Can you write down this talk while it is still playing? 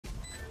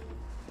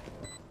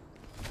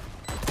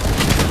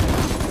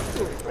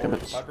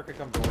doors. Viper could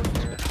come doors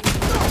here.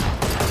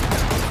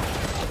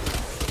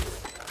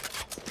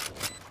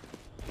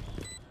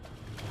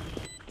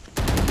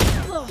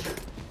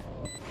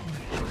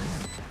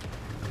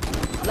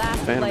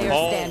 Last player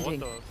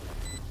standing.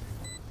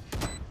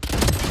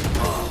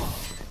 Oh,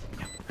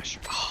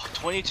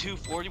 22,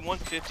 41,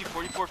 50,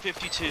 44,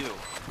 52.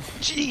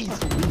 Jeez!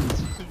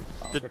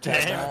 The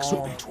tanks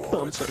will be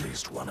towards at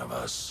least one of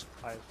us.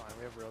 Alright, fine.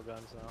 We have real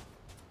guns now.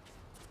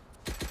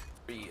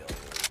 Real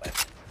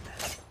weapon.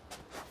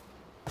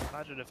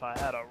 Imagine if I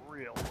had a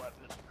real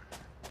weapon.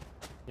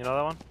 You know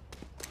that one?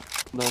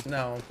 No.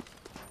 No.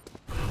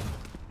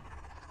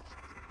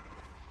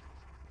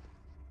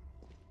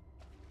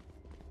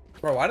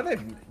 Bro, why did they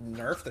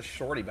nerf the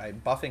shorty by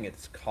buffing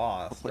its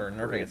cost or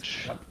nerfing its?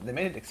 They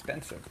made it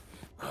expensive.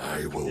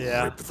 I will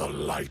rip the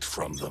light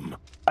from them.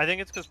 I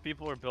think it's because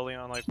people are building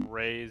on like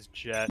Raze,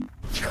 Jet,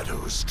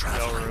 Shadows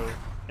traveling. Yoru,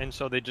 and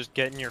so they just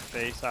get in your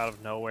face out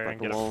of nowhere and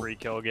get a free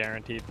kill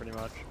guaranteed, pretty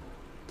much.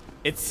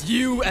 It's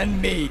you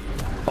and me.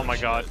 Oh my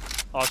God,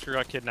 Oscar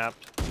got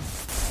kidnapped.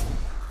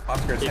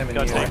 Oscar's him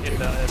and you. He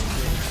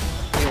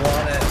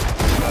want it.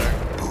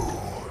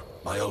 Boom.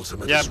 My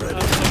ultimate Yeah, is ready. by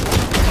the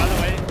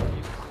way, you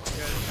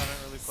guys haven't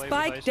really played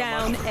Spike with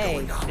down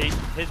A.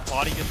 His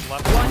body gets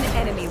left. One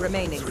enemy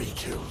remaining. 3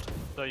 killed.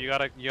 So you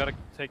gotta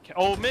take care.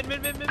 Oh, mid. Fuck,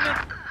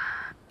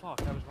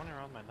 I was running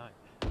around my knife.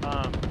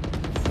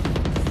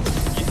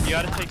 You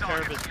gotta take care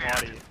of his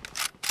body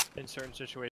in certain situations.